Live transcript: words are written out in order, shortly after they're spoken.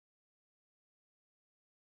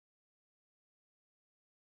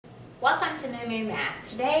Welcome to MooMooMath.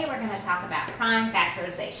 Today we're going to talk about prime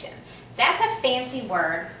factorization. That's a fancy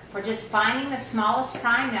word for just finding the smallest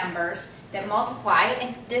prime numbers that multiply,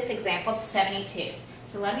 in this example, to 72.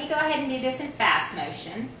 So let me go ahead and do this in fast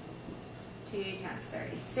motion. 2 times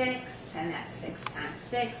 36, and that's 6 times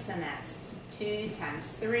 6, and that's 2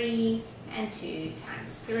 times 3, and 2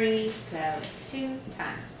 times 3. So it's 2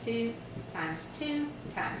 times 2 times 2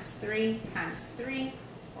 times 3 times 3.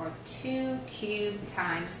 Or 2 cubed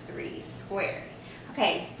times 3 squared.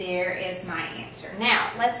 Okay, there is my answer. Now,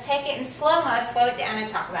 let's take it in slow-mo, slow it down, and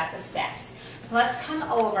talk about the steps. Let's come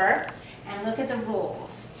over and look at the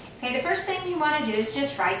rules. Okay, the first thing you want to do is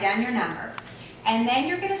just write down your number. And then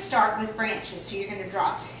you're going to start with branches. So you're going to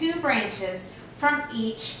draw 2 branches from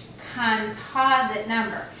each composite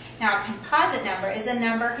number. Now, a composite number is a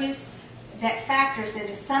number that factors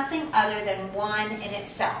into something other than 1 in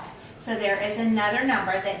itself. So there is another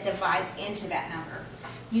number that divides into that number.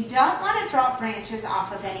 You don't want to draw branches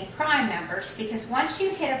off of any prime numbers because once you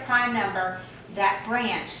hit a prime number, that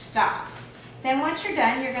branch stops. Then once you're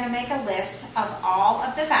done, you're going to make a list of all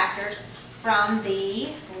of the factors from the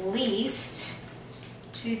least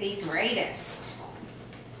to the greatest.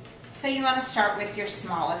 So you want to start with your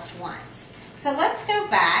smallest ones. So let's go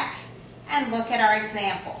back and look at our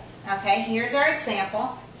example. Okay, here's our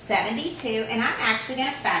example, 72, and I'm actually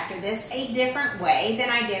going to factor this a different way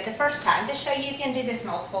than I did the first time to show you can do this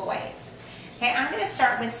multiple ways. Okay, I'm going to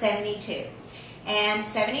start with 72, and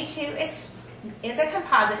 72 is a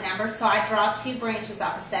composite number, so I draw 2 branches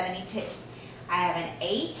off of 72. I have an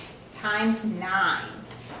 8 times 9.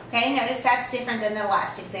 Okay, notice that's different than the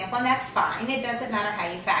last example, and that's fine. It doesn't matter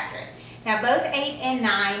how you factor it. Now, both 8 and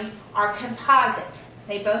 9 are composite.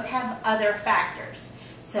 They both have other factors.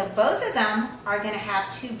 So both of them are going to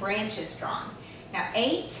have 2 branches drawn. Now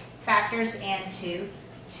 8 factors into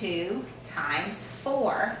 2 times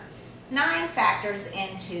 4. 9 factors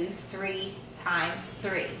into 3 times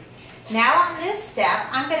 3. Now on this step,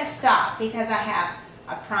 I'm going to stop because I have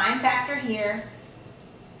a prime factor here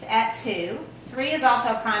at 2. 3 is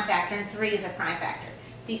also a prime factor, and 3 is a prime factor.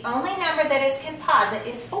 The only number that is composite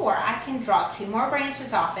is 4. I can draw 2 more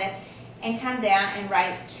branches off it and come down and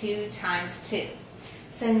write 2 times 2.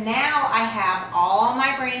 So now I have all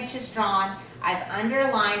my branches drawn. I've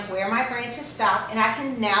underlined where my branches stop, and I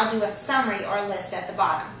can now do a summary or a list at the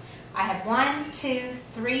bottom. I have 1, 2,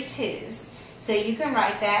 3 2s. So you can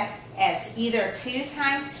write that as either 2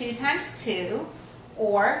 times 2 times 2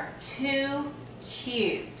 or 2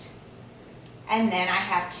 cubed. And then I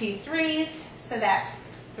have 2 3s, so that's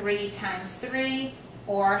 3 times 3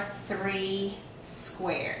 or 3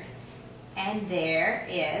 squared. And there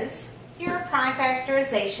is your prime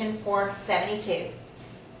factorization for 72.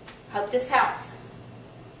 Hope this helps.